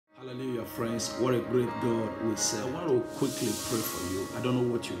Hallelujah, friends. What a great God we serve. I want to quickly pray for you. I don't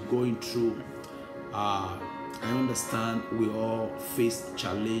know what you're going through. I understand we all face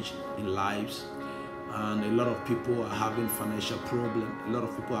challenge in lives, and a lot of people are having financial problem. A lot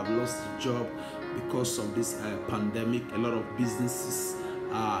of people have lost their job because of this pandemic. A lot of businesses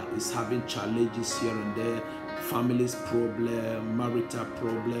is having challenges here and there. Families problem, marital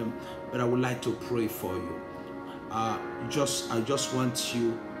problem. But I would like to pray for you. I just want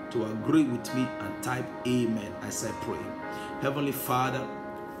you to agree with me and type amen as I pray. Heavenly Father,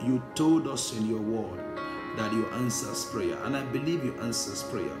 you told us in your word that you answers prayer, and I believe you answers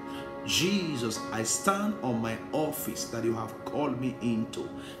prayer. Jesus, I stand on my office that you have called me into.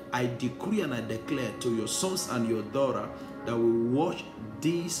 I decree and I declare to your sons and your daughter that will watch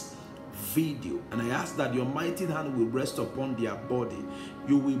this video, and I ask that your mighty hand will rest upon their body.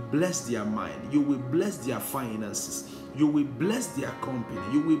 You will bless their mind, you will bless their finances, you will bless their company,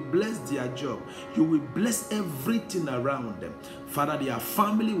 you will bless their job, you will bless everything around them. Father, their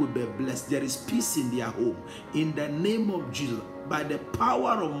family will be blessed. There is peace in their home. In the name of Jesus, by the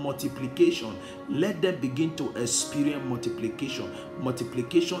power of multiplication, let them begin to experience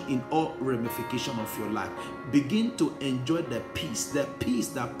multiplication in all ramifications of your life. Begin to enjoy the peace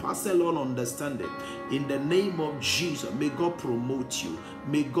that passes all understanding. In the name of Jesus, may God promote you.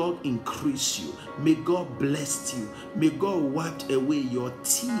 May God increase you. May God bless you. May God wipe away your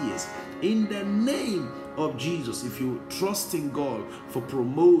tears. In the name of Jesus, if you trust in God for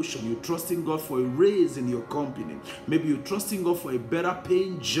promotion, you trust in God for a raise in your company, maybe you trust in God for a better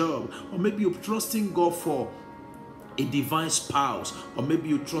paying job, or maybe you trust in God for a divine spouse, or maybe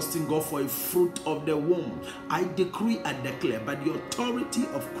you trust in God for a fruit of the womb, I decree and declare by the authority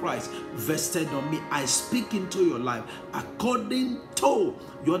of Christ vested on me, I speak into your life according to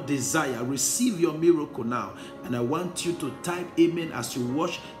your desire. Receive your miracle now. And I want you to type amen as you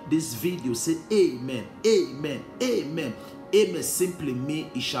watch this video. Say amen, amen, amen. Amen simply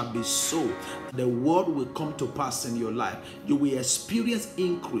means it shall be so. The word will come to pass in your life. You will experience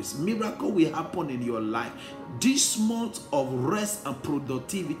increase. Miracle will happen in your life. This month of rest and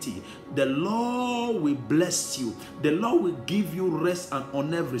productivity, the Lord will bless you. The Lord will give you rest and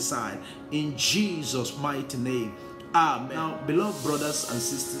on every side. In Jesus' mighty name. Amen. Now, beloved brothers and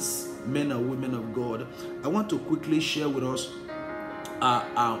sisters, men and women of God, I want to quickly share with us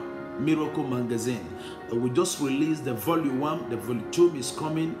our Miracle Magazine. We just released the volume 1. The volume 2 is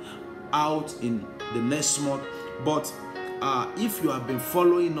coming out in the next month. But if you have been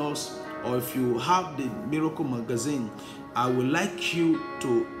following us, or if you have the Miracle Magazine, I would like you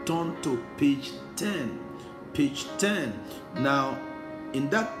to turn to page 10. Page 10. Now, in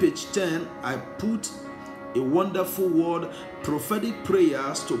that page 10, I put a wonderful word, prophetic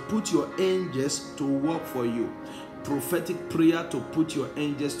prayers to put your angels to work for you. Prophetic prayer to put your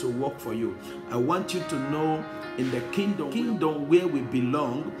angels to work for you. I want you to know, in the kingdom where we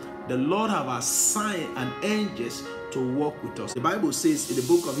belong, the Lord have assigned an angels to work with us. The Bible says in the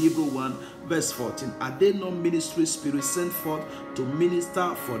book of Hebrews 1 verse 14, are they not ministry spirits sent forth to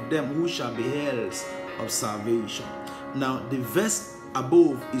minister for them who shall be heirs of salvation? Now the verse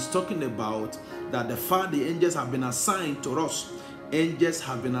above is talking about that the angels have been assigned to us. Angels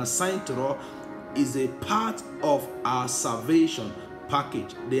have been assigned to us is a part of our salvation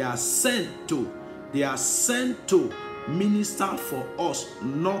package. They are sent to minister for us,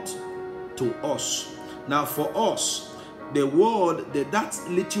 not to us. Now for us, the word, that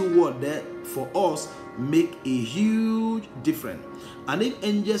little word there for us make a huge difference. And if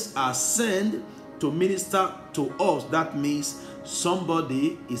angels are sent to minister to us, that means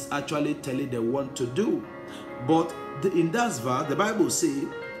somebody is actually telling them what to do. But in that verse, the Bible says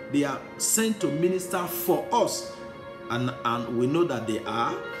they are sent to minister for us, and we know that they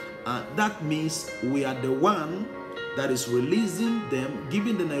are. That means we are the one that is releasing them,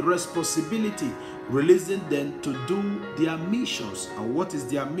 giving them a responsibility, releasing them to do their missions. And what is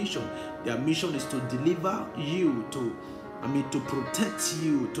their mission? Their mission is to deliver you, to protect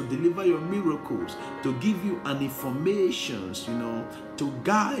you, to deliver your miracles, to give you an information, to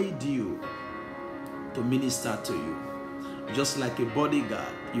guide you, to minister to you. Just like a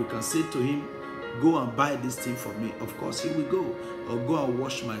bodyguard, you can say to him, go and buy this thing for me. Of course he will go. Or go and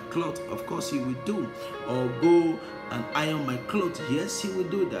wash my clothes. Of course he will do. Or go and iron my clothes. Yes, he will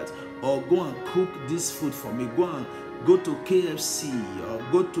do that. Or go and cook this food for me. Go to KFC,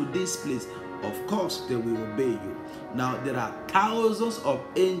 or go to this place. Of course they will obey you. Now there are thousands of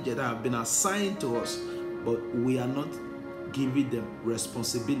angels that have been assigned to us, but we are not giving them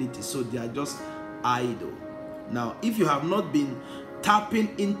responsibility, so they are just idle. Now, if you have not been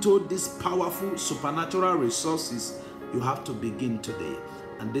tapping into these powerful supernatural resources, you have to begin today.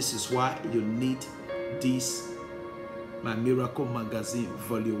 And this is why you need this, My Miracle Magazine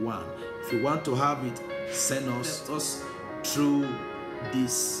Volume 1. If you want to have it, send us through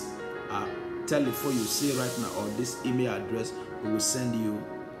this telephone you see right now, or this email address. We will send you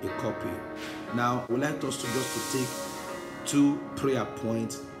a copy. Now, I would like us to take 2 prayer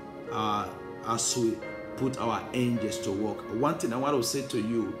points as we put our angels to work. One thing I want to say to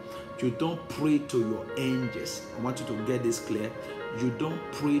you, you don't pray to your angels. I want you to get this clear. You don't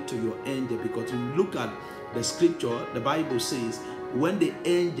pray to your angel, because you look at the scripture, the Bible says, when the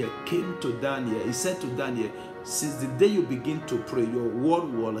angel came to Daniel, he said to Daniel, since the day you begin to pray, your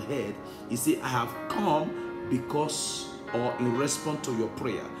word will heard. He said, I have come because, or in response to your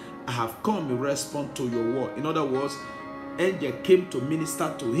prayer. I have come in response to your word. In other words, angel came to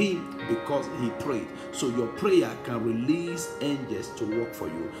minister to him because he prayed. So your prayer can release angels to work for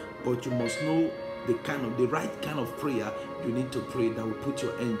you. But you must know the right kind of prayer you need to pray that will put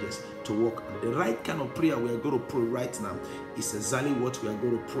your angels to work. The right kind of prayer we are going to pray right now is exactly what we are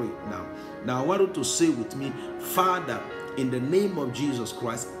going to pray now. Now I want you to say with me, Father, in the name of Jesus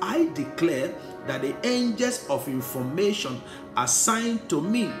Christ, I declare that the angels of information assigned to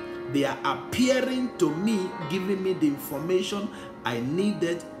me, they are appearing to me, giving me the information I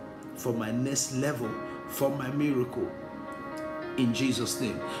needed for my next level, for my miracle. In Jesus'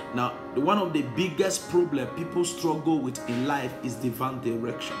 name. Now, one of the biggest problems people struggle with in life is divine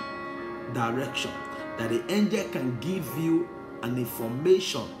direction. That the angel can give you an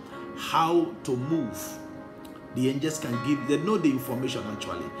information how to move. The angels can give, they know the information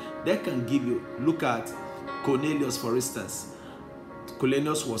actually. They can give you, look at Cornelius for instance.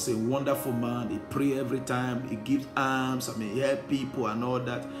 Cornelius was a wonderful man. He prayed every time. He gives alms. He helped people and all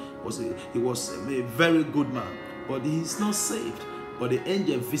that. He was a very good man. But he's not saved. But the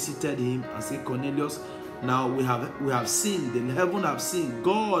angel visited him and said, Cornelius, now we have seen, the heaven have seen,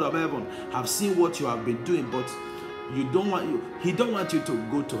 God of heaven have seen what you have been doing, but he don't want you to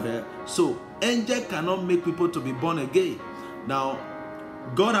go to hell. So angel cannot make people to be born again. Now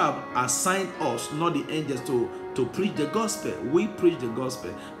God have assigned us, not the angels, to preach the gospel. We preach the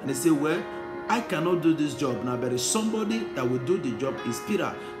gospel. And they say, well, I cannot do this job now, but there is somebody that will do the job. Is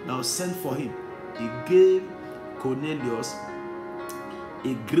Peter. Now send for him. He gave Cornelius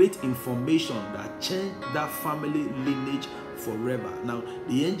a great information that changed that family lineage forever. Now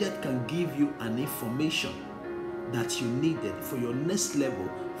the angel can give you an information that you needed for your next level,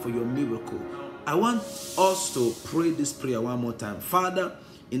 for your miracle. I want us to pray this prayer one more time. Father,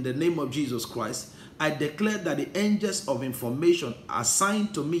 in the name of Jesus Christ, I declare that the angels of information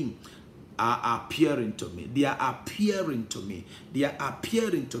assigned to me are appearing to me. They are appearing to me. They are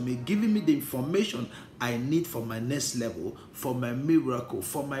appearing to me, giving me the information I need for my next level, for my miracle,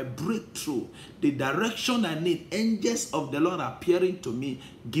 for my breakthrough. The direction I need. Angels of the Lord appearing to me,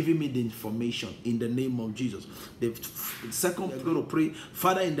 giving me the information in the name of Jesus. The second, we're going to pray,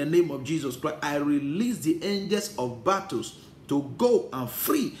 Father, in the name of Jesus Christ, I release the angels of battles to go and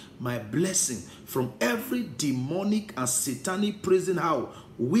free my blessing from every demonic and satanic prison house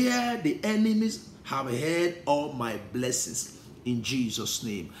where the enemies have held all my blessings, in Jesus'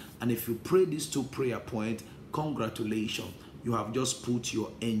 name. And if you pray these 2 prayer points, congratulations, you have just put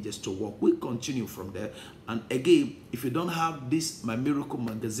your angels to work. We continue from there. And again, if you don't have this My Miracle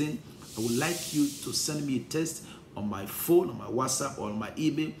Magazine, I would like you to send me a text on my phone, on my WhatsApp, or on my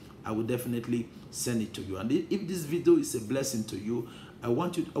email. I will definitely send it to you. And if this video is a blessing to you, I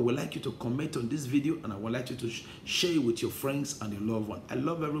would like you to comment on this video, and I would like you to share it with your friends and your loved one. I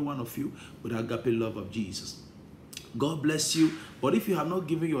love every one of you with the agape love of Jesus. God bless you. But if you have not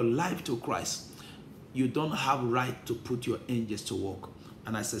given your life to Christ, you don't have right to put your angels to work.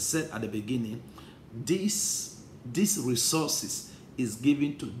 And as I said at the beginning, these resources is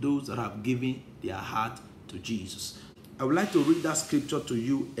given to those that have given their heart to Jesus. I would like to read that scripture to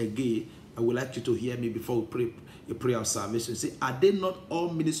you again. I would like you to hear me before we pray a prayer of salvation. Say, are they not all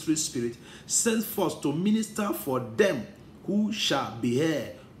ministry spirits sent forth to minister for them who shall be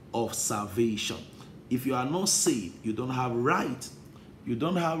heir of salvation? If you are not saved, you don't have right. You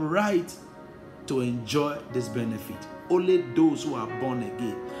don't have right to enjoy this benefit. Only those who are born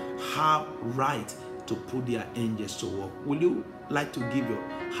again have right to put their angels to work. Will you like to give your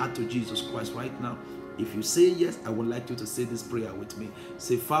heart to Jesus Christ right now? If you say yes, I would like you to say this prayer with me.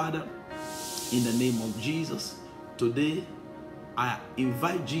 Say, Father, in the name of Jesus, today I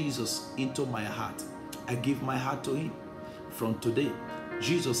invite Jesus into my heart. I give my heart to him. From today,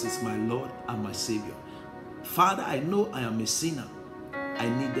 Jesus is my Lord and my Savior. Father, I know I am a sinner.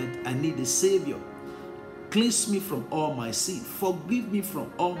 I need a Savior. Cleanse me from all my sin. Forgive me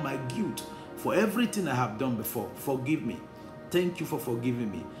from all my guilt. For everything I have done before, forgive me. thank you for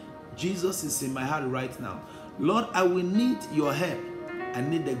forgiving me. Jesus is in my heart right now. Lord, I will need your help. I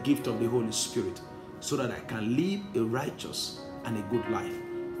need the gift of the Holy Spirit so that I can live a righteous and a good life.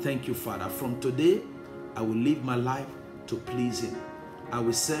 Thank you, Father. From today, I will live my life to please him. I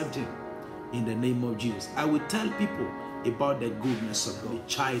will serve him in the name of Jesus. I will tell people about the goodness of God, the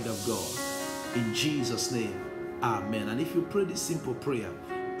child of God. In Jesus' name, amen. And if you pray this simple prayer,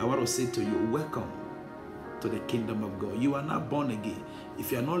 I want to say to you, welcome to the kingdom of God. You are not born again.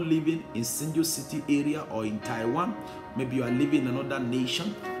 If you are not living in Sinju City area or in Taiwan, maybe you are living in another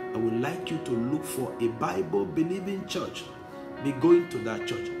nation, I would like you to look for a Bible-believing church. Be going to that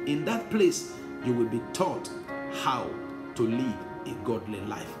church. In that place, you will be taught how to live a godly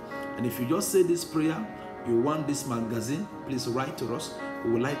life. And if you just say this prayer, you want this magazine, please write to us.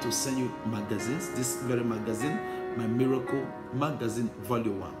 We would like to send you magazines, this very magazine, My Miracle Magazine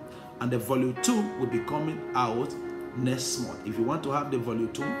Volume 1. And the Volume 2 will be coming out next month. If you want to have the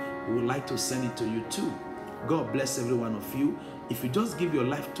Volume 2, we would like to send it to you too. God bless every one of you. If you just give your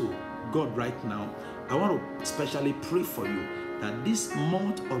life to God right now, I want to especially pray for you that this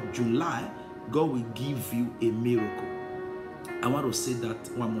month of July, God will give you a miracle. I want to say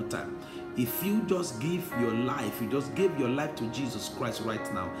that one more time. If you just give your life, you just give your life to Jesus Christ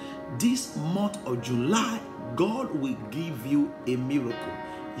right now, this month of July, God will give you a miracle.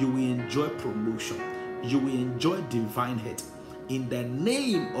 You will enjoy promotion. You will enjoy divine health. In the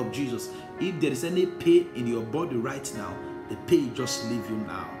name of Jesus, if there is any pain in your body right now, the pain just leave you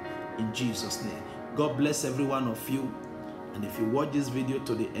now. In Jesus' name. God bless every one of you. And if you watch this video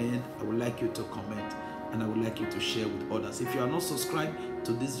to the end, I would like you to comment and I would like you to share with others. If you are not subscribed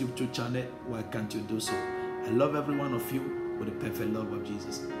to this YouTube channel, why can't you do so? I love every one of you with the perfect love of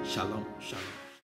Jesus. Shalom, shalom.